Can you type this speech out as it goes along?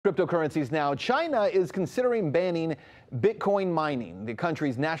Cryptocurrencies now. China is considering banning Bitcoin mining. The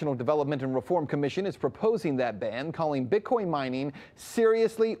country's National Development and Reform Commission is proposing that ban, calling Bitcoin mining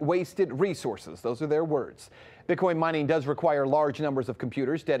seriously wasted resources. Those are their words. Bitcoin mining does require large numbers of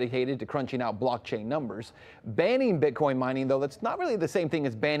computers dedicated to crunching out blockchain numbers. Banning Bitcoin mining, though, that's not really the same thing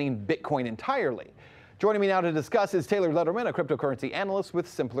as banning Bitcoin entirely. Joining me now to discuss is Taylor Letterman, a cryptocurrency analyst with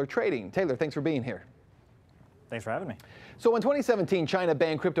Simpler Trading. Taylor, thanks for being here. Thanks for having me. So in 2017, China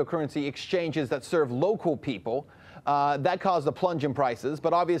banned cryptocurrency exchanges that serve local people. That caused a plunge in prices,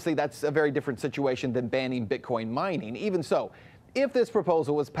 but obviously that's a very different situation than banning Bitcoin mining. Even so, if this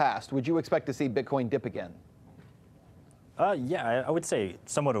proposal was passed, would you expect to see Bitcoin dip again? Yeah, I would say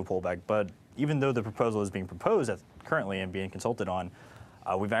somewhat of a pullback, but even though the proposal is being proposed currently and being consulted on,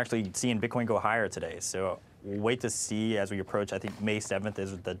 we've actually seen Bitcoin go higher today. So we'll wait to see as we approach. I think May 7th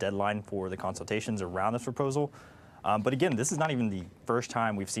is the deadline for the consultations around this proposal. But again, this is not even the first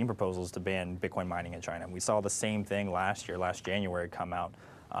time we've seen proposals to ban Bitcoin mining in China. We saw the same thing last January, come out.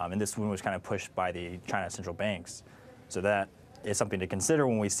 And this one was kind of pushed by the China central banks. So that is something to consider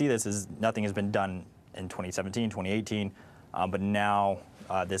when we see this, is nothing has been done in 2017, 2018. But now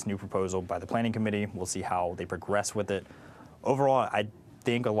this new proposal by the planning committee, we'll see how they progress with it. Overall, I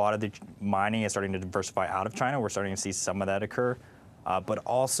think a lot of the mining is starting to diversify out of China. We're starting to see some of that occur. But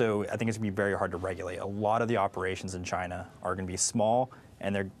also, I think it's going to be very hard to regulate. A lot of the operations in China are going to be small,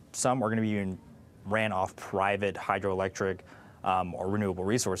 and some are going to be ran off private hydroelectric or renewable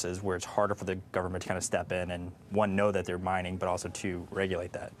resources, where it's harder for the government to kind of step in and, one, know that they're mining, but also, two,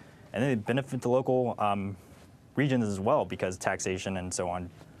 regulate that. And then it benefit the local regions as well, because taxation and so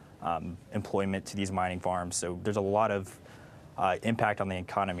on, employment to these mining farms. So there's a lot of impact on the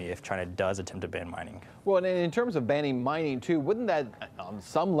economy if China does attempt to ban mining. Well, and in terms of banning mining too, wouldn't that on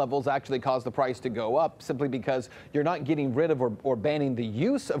some levels actually cause the price to go up, simply because you're not getting rid of or banning the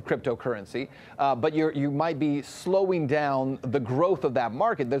use of cryptocurrency, but you might be slowing down the growth of that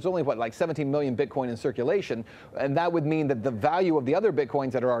market? There's only, what, like 17 million Bitcoin in circulation, and that would mean that the value of the other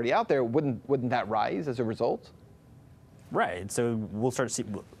Bitcoins that are already out there, wouldn't that rise as a result? Right, so we'll start to see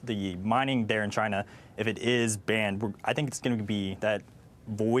the mining there in China. If it is banned, I think it's going to be that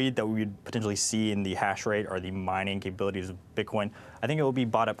void that we would potentially see in the hash rate or the mining capabilities of Bitcoin. I think it will be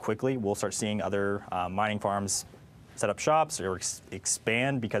bought up quickly. We'll start seeing other mining farms set up shops or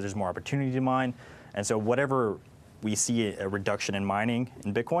expand because there's more opportunity to mine. And so whatever we see a reduction in mining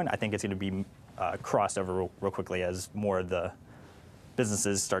in Bitcoin, I think it's going to be crossed over real quickly as more of the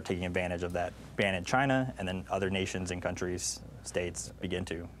businesses start taking advantage of that ban in China, and then other nations and countries, states, begin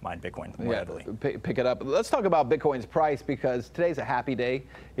to mine Bitcoin more heavily. Pick it up. Let's talk about Bitcoin's price, because today's a happy day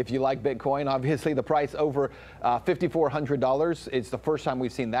if you like Bitcoin. Obviously, the price over $5,400. It's the first time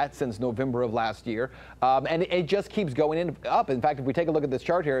we've seen that since November of last year, and it just keeps going up. In fact, if we take a look at this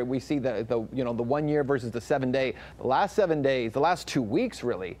chart here, we see the 1 year versus the 7 day. The last 7 days, the last 2 weeks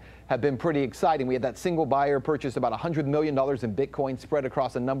really, have been pretty exciting. We had that single buyer purchase about $100 million in Bitcoin spread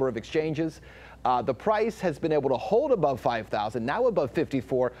across a number of exchanges. The price has been able to hold above 5,000, now above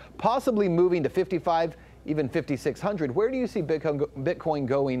 54, possibly moving to 55, even 5,600. Where do you see Bitcoin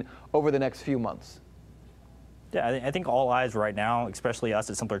going over the next few months? Yeah, I think all eyes right now, especially us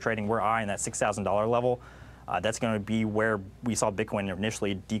at Simpler Trading, we're eyeing that $6,000 level. That's going to be where we saw Bitcoin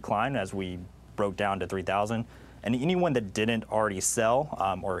initially decline as we broke down to 3,000. And anyone that didn't already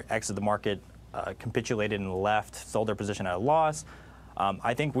sell or exit the market, capitulated and left, sold their position at a loss,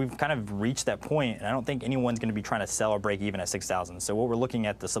 I think we've kind of reached that point, and I don't think anyone's going to be trying to sell or break even at 6,000. So what we're looking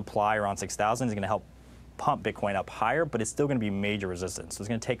at, the supply around 6,000 is going to help pump Bitcoin up higher, but it's still going to be major resistance. So it's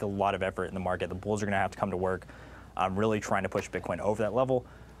going to take a lot of effort in the market. The bulls are going to have to come to work, really trying to push Bitcoin over that level.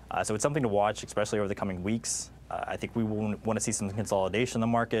 So it's something to watch, especially over the coming weeks. I think we will want to see some consolidation in the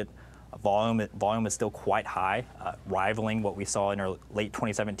market. Volume is still quite high, rivaling what we saw in late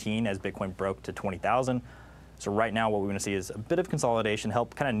 2017 as Bitcoin broke to 20,000. So right now what we want to see is a bit of consolidation,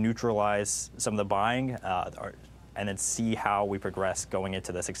 help kind of neutralize some of the buying, and then see how we progress going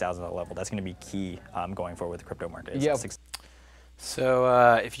into the 6,000 level. That's going to be key going forward with the crypto market. Yeah.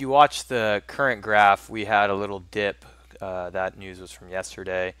 So if you watch the current graph, we had a little dip. That news was from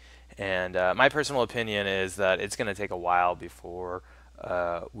yesterday. And my personal opinion is that it's going to take a while before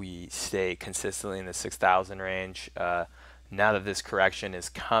we stay consistently in the 6,000 range. Now that this correction is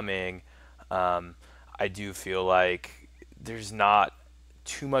coming, I do feel like there's not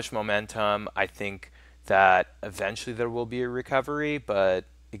too much momentum. I think that eventually there will be a recovery, but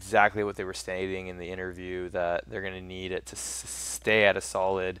exactly what they were stating in the interview, that they're going to need it to stay at a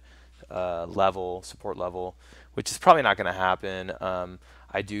solid support level, which is probably not going to happen.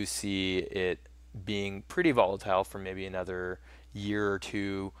 I do see it being pretty volatile for maybe another year or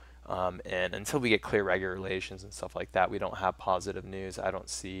two. And until we get clear regulations and stuff like that, we don't have positive news. I don't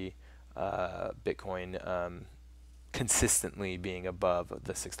see Bitcoin consistently being above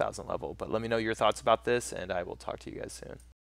the 6,000 level. But let me know your thoughts about this, and I will talk to you guys soon.